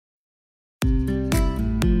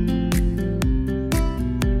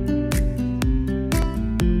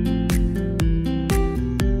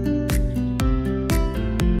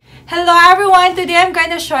everyone, today I'm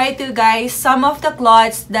gonna show you guys some of the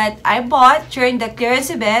clothes that I bought during the clearance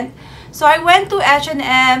event. So I went to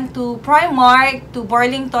H&M, to Primark, to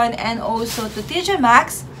Burlington, and also to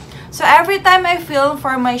Maxx. So every time I film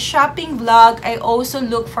for my shopping vlog, I also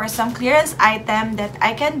look for some clearance item that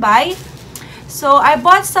I can buy. So I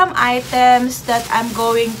bought some items that I'm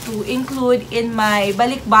going to include in my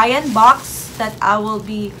balikbayan box that I will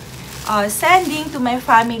be sending to my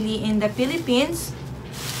family in the Philippines.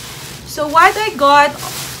 So what I got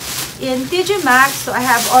in Maxx, so I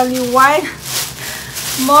have only one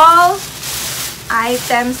small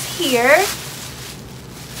items here.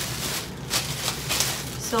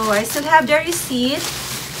 So I still have the receipt.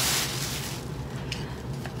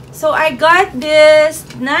 So I got this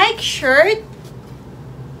Nike shirt.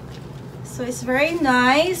 So it's very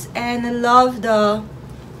nice and I love the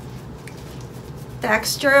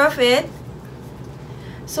texture of it.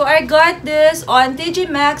 So I got this on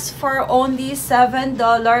Maxx for only $7.99.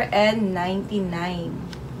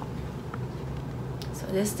 So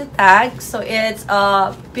this is the tag. So it's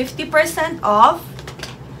 50% off.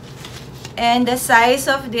 And the size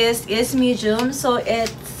of this is medium. So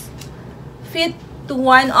it's fit to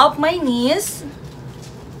one of my knees.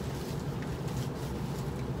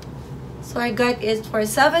 So I got it for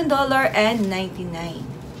 $7.99.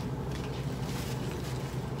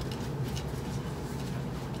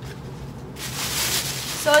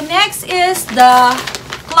 So next is the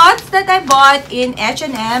clothes that I bought in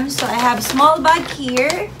H&M. So I have a small bag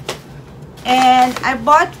here. And I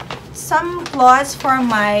bought some clothes for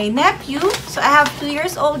my nephew. So I have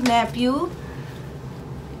 2-year-old nephew.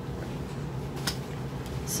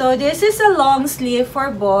 So this is a long sleeve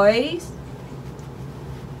for boys.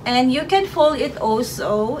 And you can fold it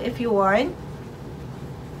also if you want.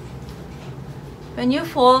 When you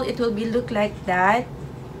fold, it will be look like that.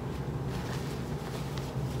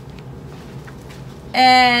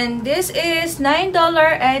 And this is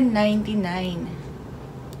 $9.99.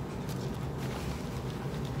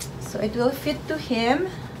 So it will fit to him.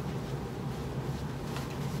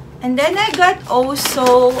 And then I got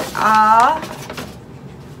also a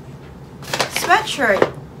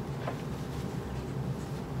sweatshirt.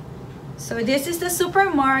 So this is the Super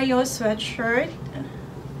Mario sweatshirt.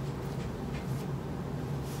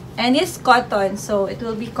 And it's cotton, so it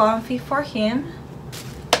will be comfy for him.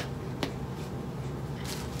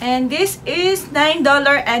 And this is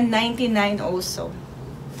 $9.99 also.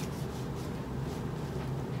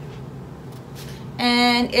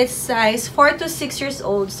 And it's size 4 to 6 years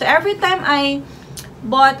old. So every time I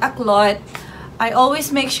bought a cloth, I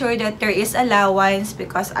always make sure that there is allowance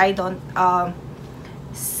because I don't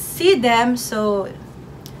see them. So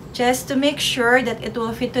just to make sure that it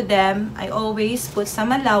will fit to them, I always put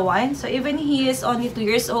some allowance. So even he is only 2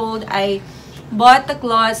 years old, I bought the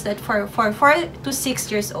clothes that for 4 to 6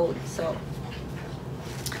 years old. So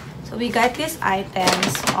we got these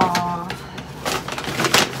items.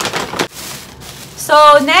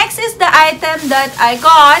 So next is the item that I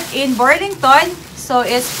got in Burlington. So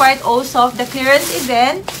it's part also of the clearance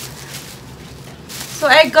event. So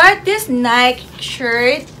I got this Nike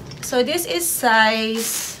shirt. So this is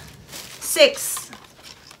size 6.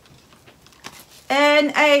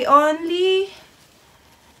 And I only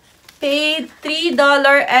paid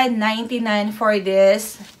 $3.99 for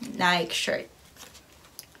this Nike shirt.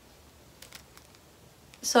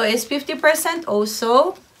 So it's 50%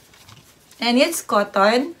 also. And it's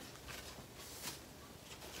cotton.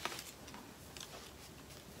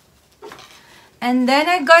 And then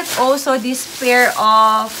I got also this pair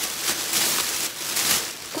of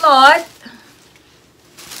cloth.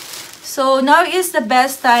 So now is the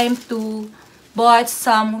best time to buy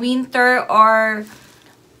some winter or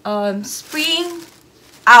spring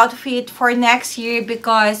outfit for next year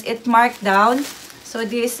because it marked down. So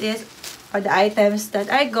this is for the items that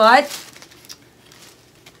I got.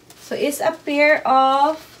 So it's a pair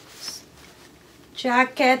of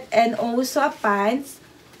jacket and also a pants.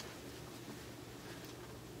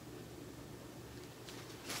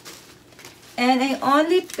 And I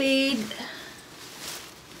only paid,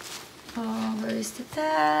 where is the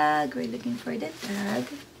tag? We're looking for the tag.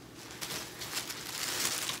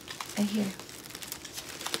 Here.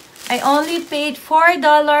 I only paid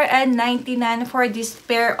 $4.99 for this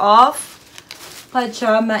pair of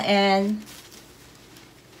pajama and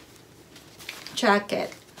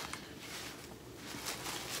jacket.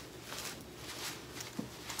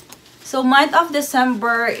 So month of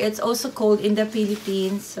December, it's also cold in the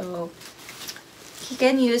Philippines, so he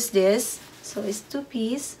can use this. So it's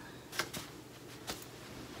 2-piece.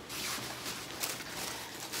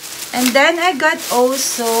 And then I got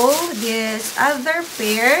also this other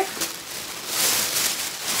pair.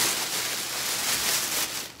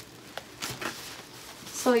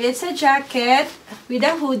 So it's a jacket with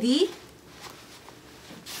a hoodie.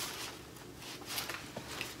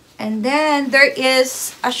 And then there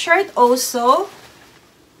is a shirt also.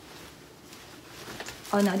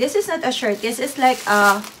 Oh no, this is not a shirt. This is like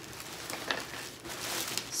a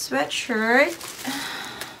sweatshirt.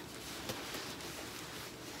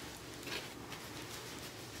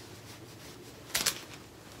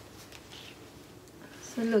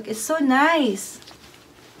 So look, it's so nice.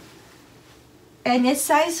 And it's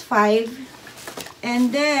size 5.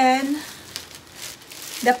 And then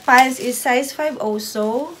the pants is size 5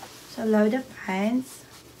 also. So I love the pants.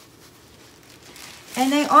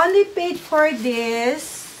 And I only paid for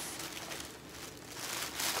this.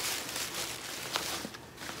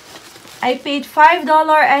 I paid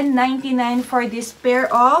 $5.99 for this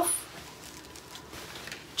pair of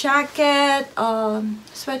jacket,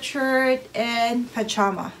 sweatshirt, and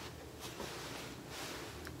pajama.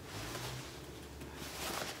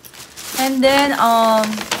 And then on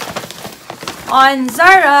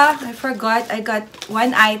Zara, I forgot, I got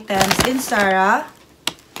one item in Zara.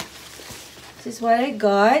 This is what I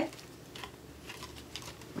got.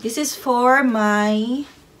 This is for my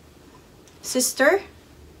sister.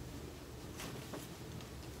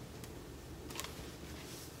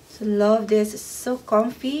 So love this. It's so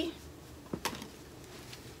comfy.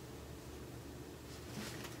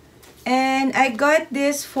 And I got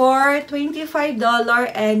this for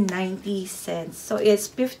 $25.90. So it's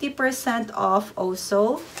 50% off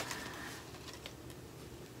also.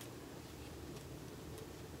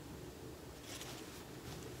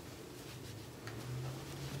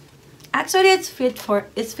 Actually, it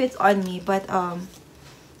fits on me, but I'm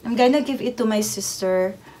gonna give it to my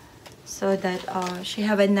sister so that she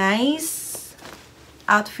have a nice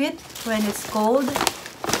outfit when it's cold.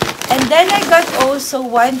 And then I got also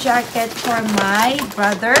one jacket for my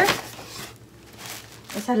brother,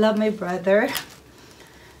 because I love my brother.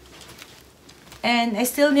 And I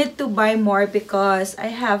still need to buy more because I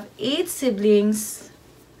have 8 siblings.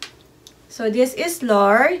 So this is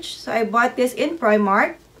large. So I bought this in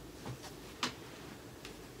Primark.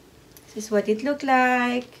 This is what it looked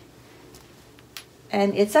like.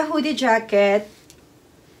 And it's a hoodie jacket.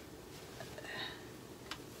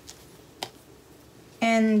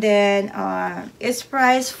 And then it's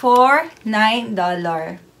priced for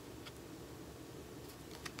 $9.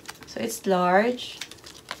 So it's large.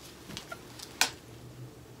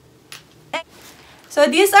 So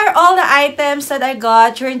these are all the items that I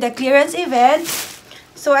got during the clearance event.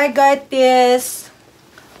 So I got this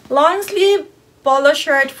long sleeve polo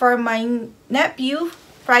shirt for my nephew,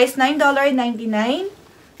 price $9.99.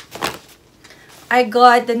 I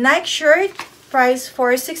got the Nike shirt, price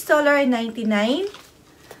for $6.99.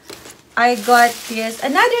 I got this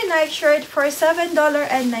another Nike shirt for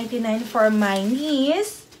 $7.99 for my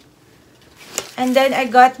niece. And then I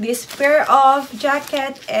got this pair of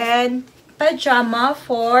jacket and pajama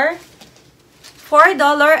for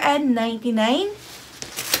 $4.99.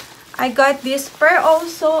 I got this pair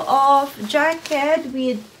also of jacket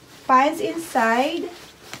with pants inside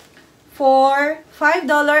for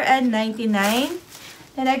 $5.99.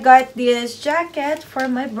 And I got this jacket for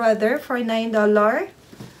my brother for $9.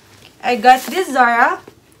 I got this Zara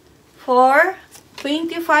for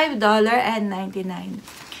 $25.99.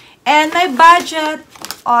 And my budget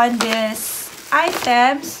on these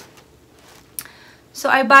items, so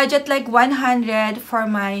I budget like $100 for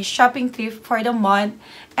my shopping trip for the month.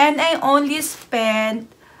 And I only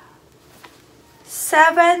spent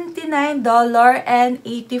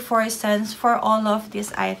 $79.84 for all of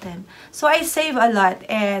these items. So I save a lot,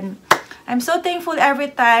 and I'm so thankful every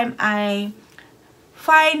time I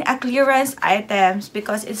find a clearance items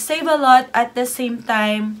because it saves a lot. At the same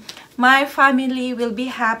time, my family will be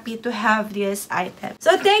happy to have this item.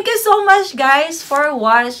 So thank you so much guys for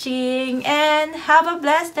watching, and have a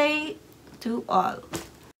blessed day to all.